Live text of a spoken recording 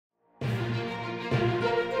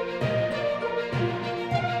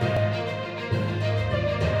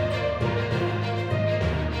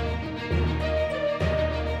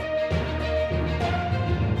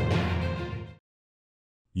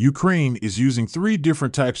Ukraine is using three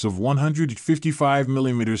different types of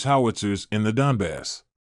 155mm howitzers in the Donbas.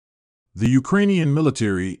 The Ukrainian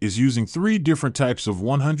military is using three different types of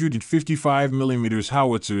 155mm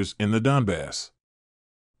howitzers in the Donbas.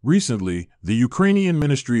 Recently, the Ukrainian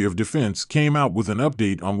Ministry of Defense came out with an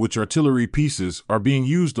update on which artillery pieces are being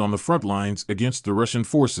used on the front lines against the Russian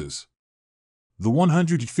forces. The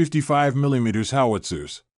 155mm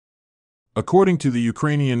howitzers. According to the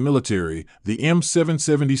Ukrainian military, the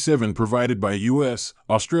M777 provided by US,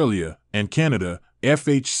 Australia, and Canada,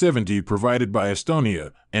 FH-70 provided by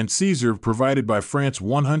Estonia, and Caesar provided by France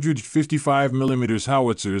 155mm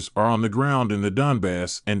howitzers are on the ground in the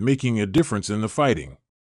Donbas and making a difference in the fighting.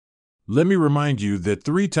 Let me remind you that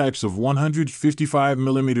three types of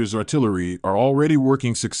 155mm artillery are already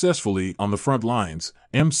working successfully on the front lines: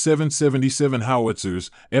 M777 howitzers,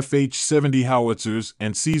 FH-70 howitzers,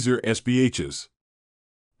 and Caesar SPHs.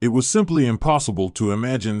 It was simply impossible to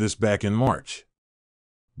imagine this back in March.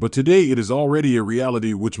 But today it is already a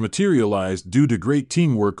reality which materialized due to great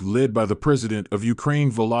teamwork led by the President of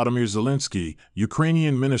Ukraine Volodymyr Zelensky.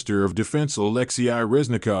 Ukrainian Minister of Defense Oleksiy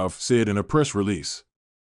Reznikov said in a press release.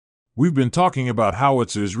 We've been talking about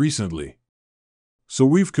howitzers recently. So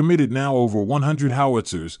we've committed now over 100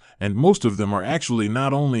 howitzers, and most of them are actually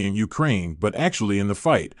not only in Ukraine but actually in the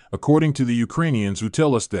fight, according to the Ukrainians who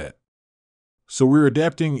tell us that. So we're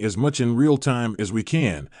adapting as much in real time as we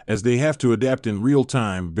can, as they have to adapt in real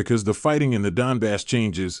time because the fighting in the Donbas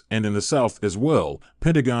changes, and in the south as well,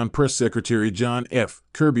 Pentagon Press Secretary John F.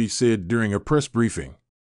 Kirby said during a press briefing.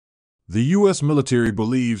 The U.S. military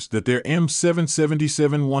believes that their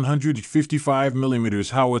M777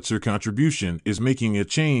 155mm howitzer contribution is making a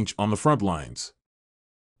change on the front lines.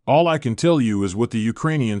 All I can tell you is what the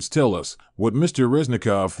Ukrainians tell us, what Mr.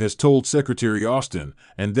 Reznikov has told Secretary Austin,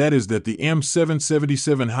 and that is that the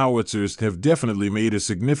M777 howitzers have definitely made a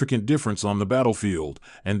significant difference on the battlefield,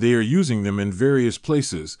 and they are using them in various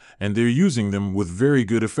places, and they're using them with very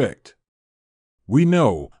good effect. We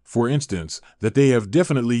know, for instance, that they have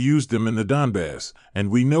definitely used them in the Donbas, and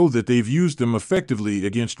we know that they've used them effectively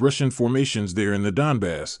against Russian formations there in the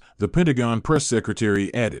Donbas, the Pentagon press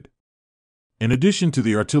secretary added. In addition to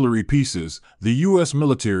the artillery pieces, the U.S.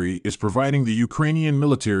 military is providing the Ukrainian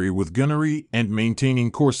military with gunnery and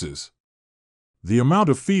maintaining courses. The amount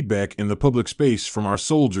of feedback in the public space from our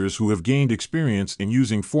soldiers who have gained experience in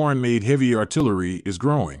using foreign-made heavy artillery is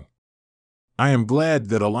growing. I am glad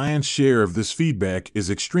that a lion's share of this feedback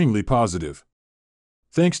is extremely positive.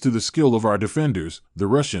 Thanks to the skill of our defenders, the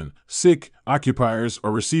Russian, sick, occupiers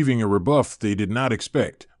are receiving a rebuff they did not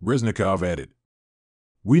expect, Reznikov added.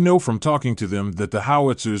 We know from talking to them that the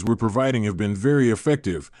howitzers we're providing have been very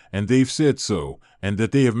effective, and they've said so, and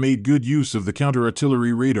that they have made good use of the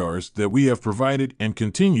counter-artillery radars that we have provided and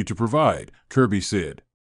continue to provide, Kirby said.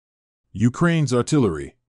 Ukraine's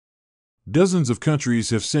artillery. Dozens of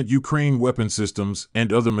countries have sent Ukraine weapon systems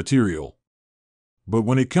and other material. But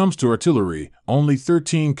when it comes to artillery, only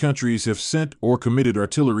 13 countries have sent or committed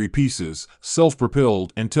artillery pieces,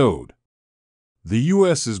 self-propelled and towed. The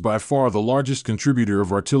U.S. is by far the largest contributor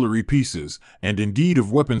of artillery pieces, and indeed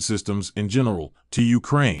of weapon systems in general, to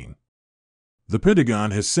Ukraine. The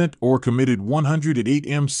Pentagon has sent or committed 108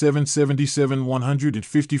 M777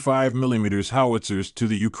 155mm howitzers to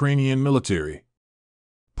the Ukrainian military.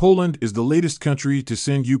 Poland is the latest country to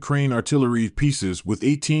send Ukraine artillery pieces with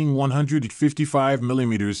 18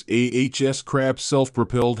 155mm AHS Crab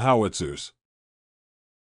self-propelled howitzers.